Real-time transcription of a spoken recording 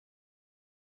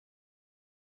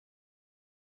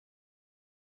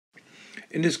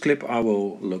In this clip I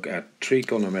will look at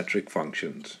trigonometric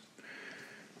functions.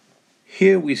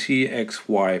 Here we see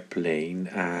xy plane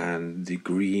and the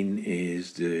green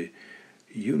is the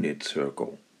unit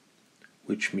circle,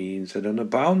 which means that on the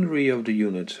boundary of the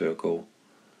unit circle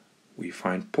we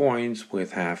find points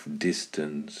with half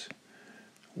distance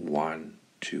 1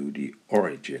 to the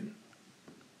origin.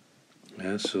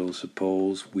 So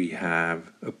suppose we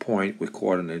have a point with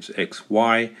coordinates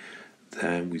xy,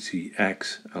 then we see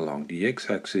x along the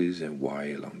x-axis and y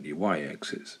along the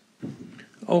y-axis.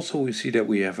 Also we see that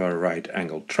we have a right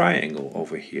angled triangle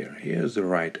over here. Here's the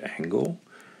right angle,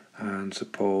 and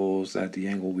suppose that the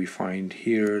angle we find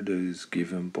here is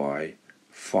given by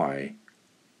phi,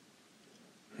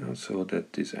 so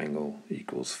that this angle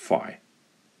equals phi.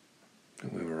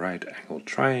 And we have a right angled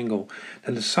triangle,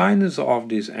 and the sinus of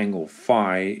this angle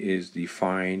phi is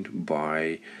defined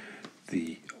by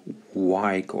the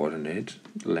y coordinate,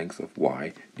 length of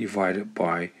y, divided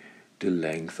by the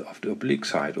length of the oblique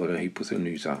side, or the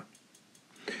hypotenusa.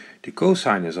 The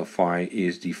cosinus of phi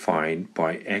is defined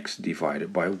by x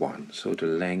divided by 1, so the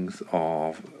length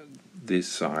of this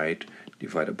side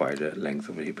divided by the length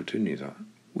of the hypotenusa,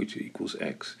 which equals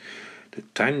x. The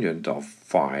tangent of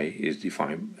phi is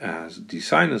defined as the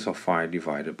sinus of phi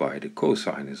divided by the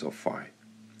cosinus of phi,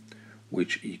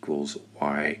 which equals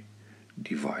y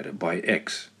divided by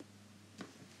x.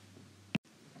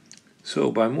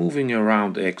 So by moving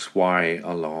around xy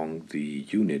along the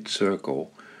unit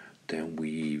circle, then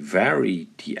we vary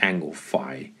the angle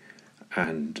phi,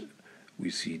 and we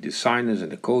see the sinus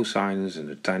and the cosinus and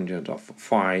the tangent of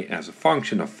phi as a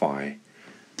function of phi.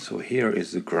 So here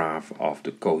is the graph of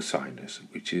the cosinus,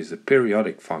 which is a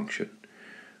periodic function.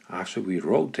 After we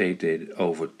rotate it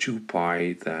over 2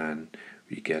 pi, then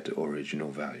we get the original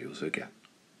values again.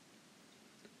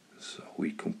 So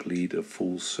we complete a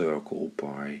full circle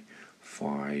by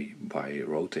phi by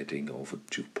rotating over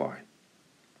 2 pi.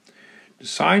 The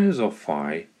sinus of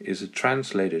phi is the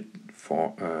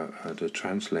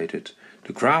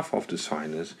graph of the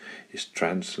sinus is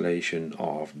translation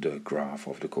of the graph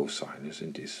of the cosinus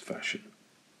in this fashion.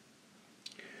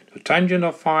 The tangent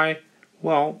of phi,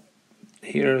 well,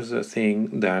 here's the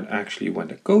thing that actually when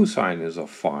the cosinus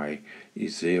of phi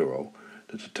is 0,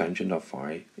 that the tangent of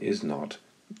phi is not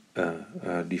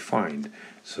defined.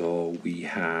 So we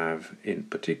have, in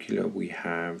particular, we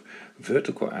have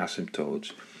vertical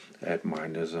asymptotes at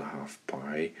minus a half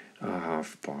pi,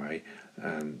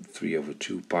 and 3 over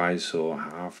 2 pi, so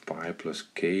half pi plus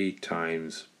k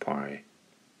times pi.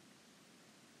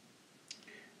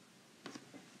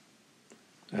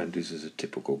 And this is a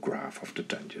typical graph of the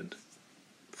tangent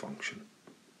function.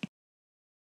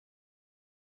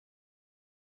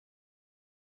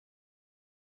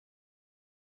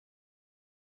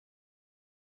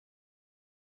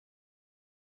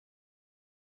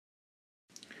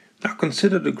 Now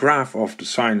consider the graph of the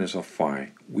sinus of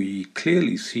phi. We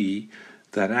clearly see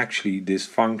that actually this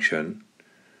function,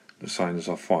 the sinus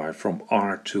of phi, from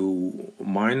r to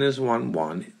minus 1,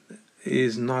 1,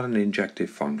 is not an injective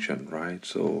function, right?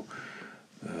 So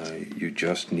you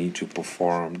just need to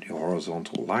perform the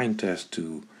horizontal line test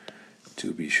to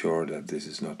be sure that this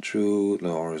is not true. The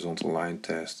horizontal line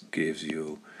test gives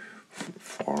you,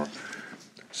 for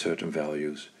certain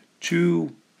values,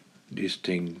 2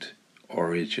 distinct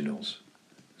originals.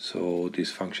 So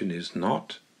this function is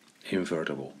not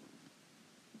invertible.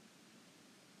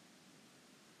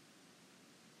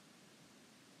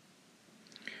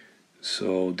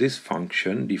 So this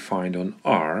function defined on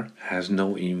R has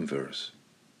no inverse.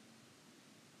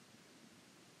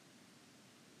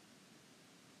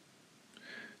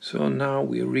 So now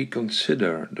we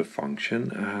reconsider the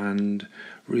function and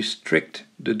restrict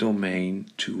the domain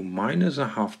to minus a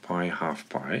half pi, half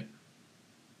pi.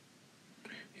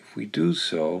 If we do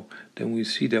so, then we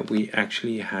see that we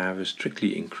actually have a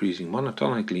strictly increasing,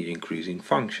 monotonically increasing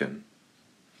function.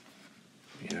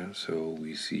 So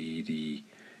we see the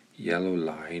yellow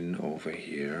line over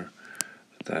here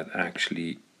that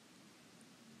actually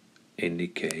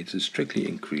indicates a strictly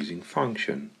increasing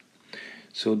function.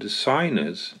 So the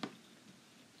sinus,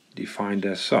 defined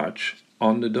as such,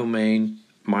 on the domain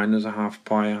minus a half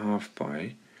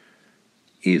pi,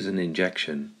 is an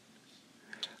injection,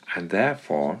 and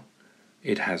therefore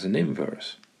it has an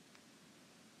inverse.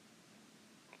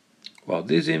 Well,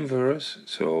 this inverse,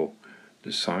 so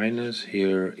the sinus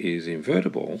here is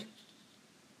invertible,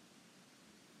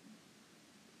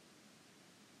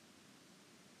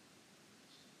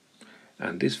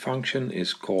 and this function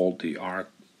is called the arc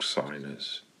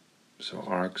sinus. So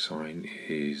arc sine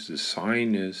is the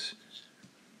sinus,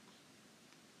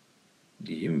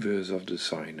 the inverse of the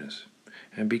sinus.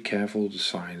 And be careful, the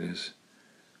sinus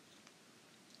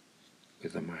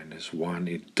with a minus 1,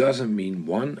 it doesn't mean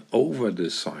 1 over the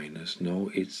sinus. No,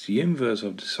 it's the inverse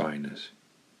of the sinus.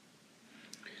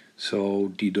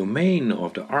 So the domain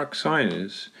of the arc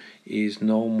sinus is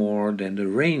no more than the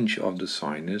range of the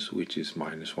sinus, which is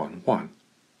minus 1, 1.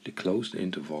 The closed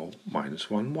interval minus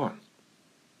 1, 1.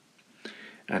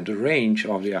 And the range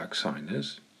of the arc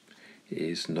sinus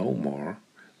is no more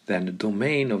than the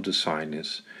domain of the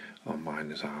sinus of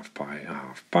minus half pi,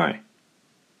 half pi.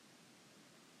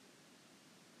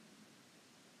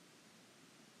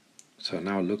 So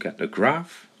now look at the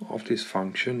graph of this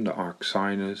function, the arc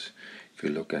sinus. If you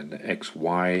look at the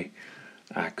xy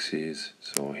axis,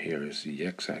 so here is the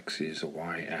x-axis, the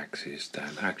y-axis,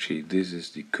 then actually this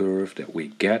is the curve that we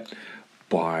get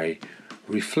by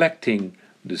reflecting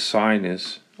the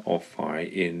sinus of phi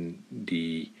in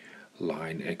the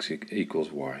line x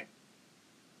equals y.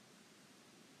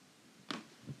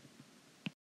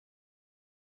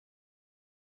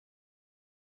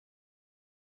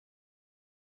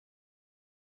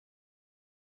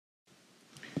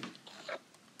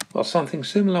 Well, something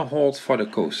similar holds for the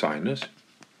cosinus.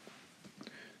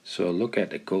 So look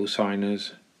at the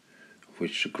cosinus,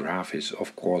 which the graph is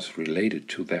of course related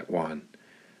to that one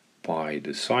by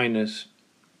the sinus.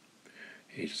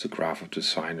 It's the graph of the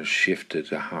sinus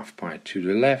shifted a half pi to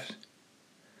the left.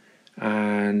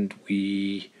 And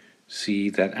we see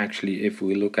that actually if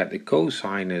we look at the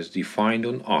cosinus defined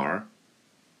on R,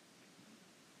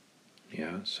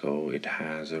 so it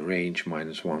has a range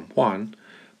minus 1, 1,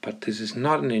 but this is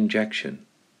not an injection.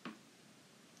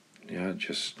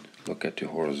 Just look at the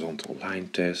horizontal line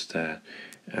test.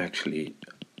 Actually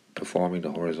performing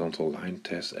the horizontal line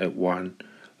test at one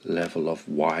level of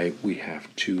y, we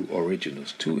have two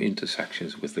originals, two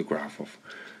intersections with the graph of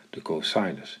the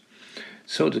cosinus.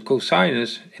 So the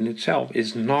cosinus in itself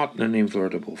is not an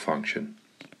invertible function.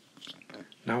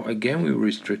 Now again we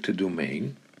restrict the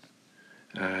domain,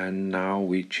 and now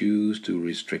we choose to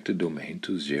restrict the domain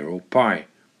to 0 pi.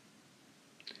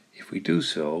 If we do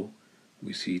so,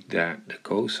 we see that the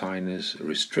cosinus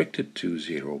restricted to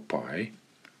 0 pi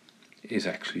is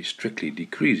actually strictly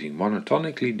decreasing,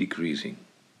 monotonically decreasing.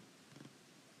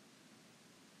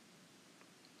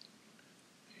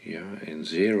 In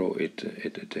 0 it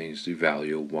attains the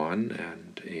value 1,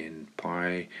 and in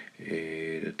pi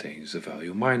it attains the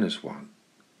value minus 1.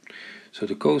 So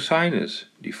the cosinus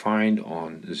defined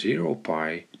on 0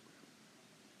 pi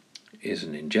is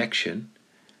an injection,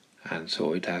 and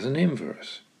so it has an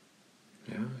inverse.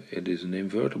 It is an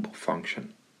invertible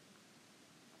function.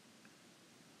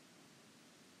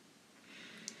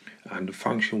 And the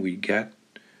function we get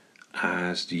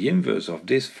as the inverse of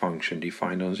this function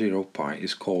defined on 0 pi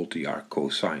is called the arc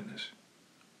cosinus.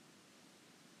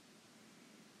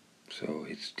 So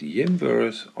it's the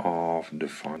inverse of the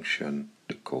function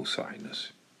the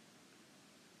cosinus.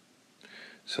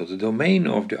 So the domain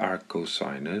of the arc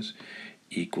cosinus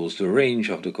equals the range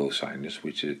of the cosinus,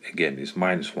 which again is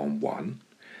minus 1, 1.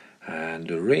 And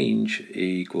the range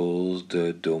equals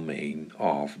the domain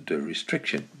of the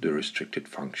restricted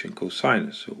function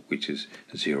cosinus, which is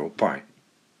 0 pi.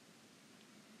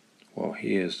 Well,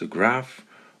 here's the graph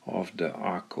of the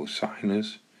arc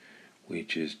cosinus,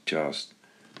 which is just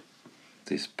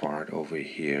this part over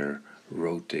here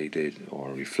rotated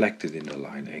or reflected in the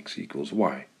line x equals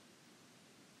y.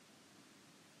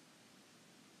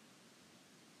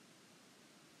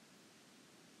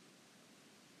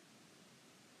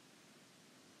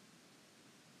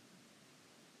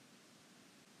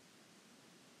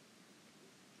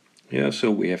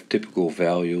 So we have typical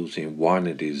values. In 1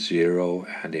 it is 0,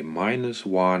 and in minus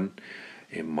 1,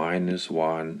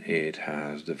 it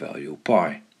has the value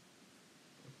pi.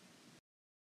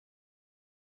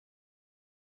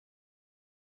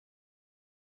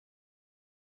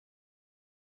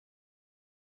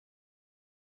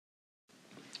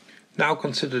 Now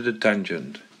consider the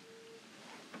tangent.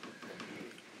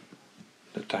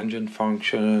 The tangent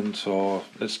function, so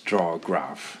let's draw a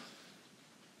graph.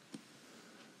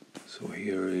 So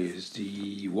here is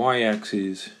the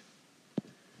y-axis,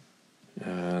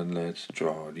 and let's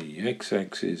draw the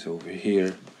x-axis over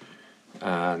here,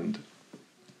 and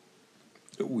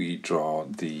we draw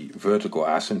the vertical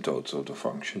asymptotes of the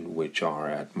function, which are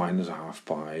at minus half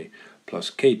pi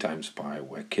plus k times pi,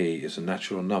 where k is a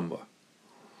natural number.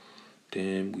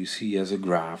 Then we see as a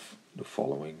graph the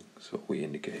following. So we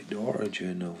indicate the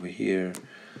origin over here,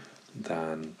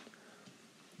 then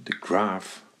the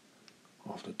graph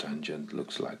of the tangent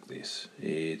looks like this.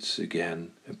 It's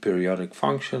again a periodic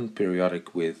function,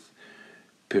 periodic with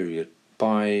period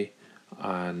pi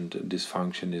and this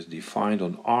function is defined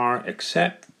on R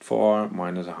except for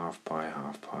minus a half pi,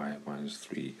 minus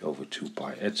 3 over 2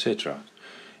 pi, etc.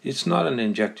 It's not an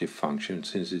injective function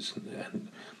since it's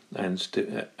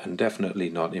and definitely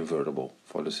not invertible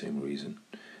for the same reason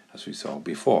as we saw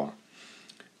before.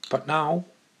 But now,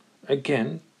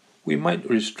 again, we might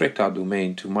restrict our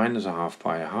domain to minus a half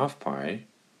pi,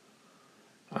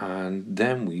 and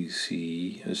then we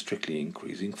see a strictly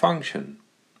increasing function,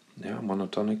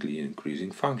 monotonically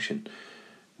increasing function,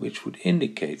 which would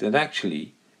indicate that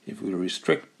actually, if we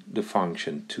restrict the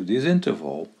function to this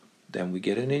interval, then we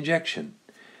get an injection,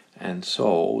 and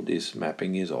so this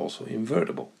mapping is also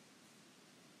invertible.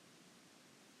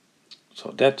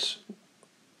 So that's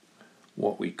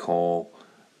what we call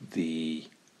the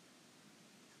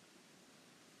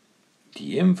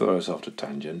inverse of the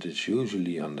tangent. Is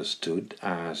usually understood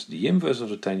as the inverse of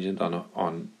the tangent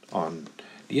on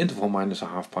the interval minus a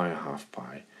half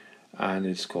pi, and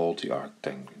it's called the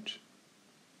arctangent.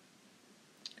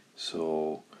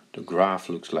 So the graph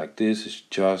looks like this. It's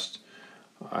just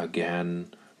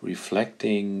again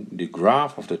reflecting the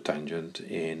graph of the tangent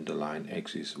in the line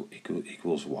x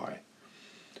equals y.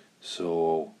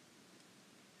 So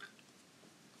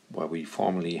where we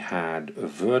formerly had a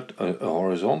vertical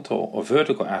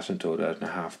asymptote at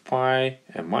a half pi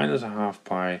and minus a half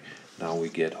pi, now we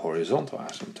get horizontal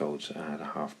asymptotes at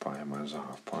a half pi and minus a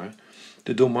half pi.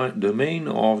 The domain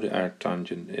of the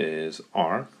arctangent is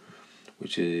R,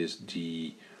 which is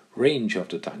the range of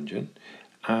the tangent,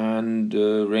 and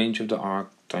the range of the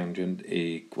arctangent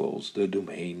equals the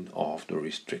domain of the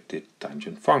restricted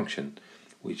tangent function,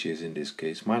 which is in this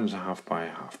case minus a half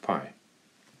pi,